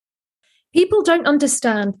People don't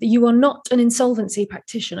understand that you are not an insolvency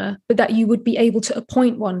practitioner, but that you would be able to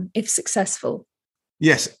appoint one if successful.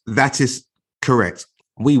 Yes, that is correct.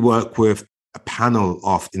 We work with a panel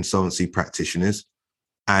of insolvency practitioners,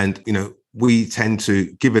 and we tend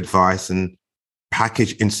to give advice and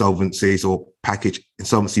package insolvencies or package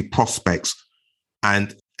insolvency prospects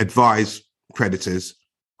and advise creditors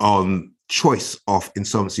on choice of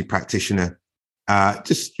insolvency practitioner,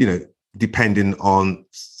 depending on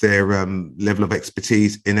their level of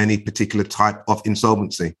expertise in any particular type of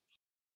insolvency.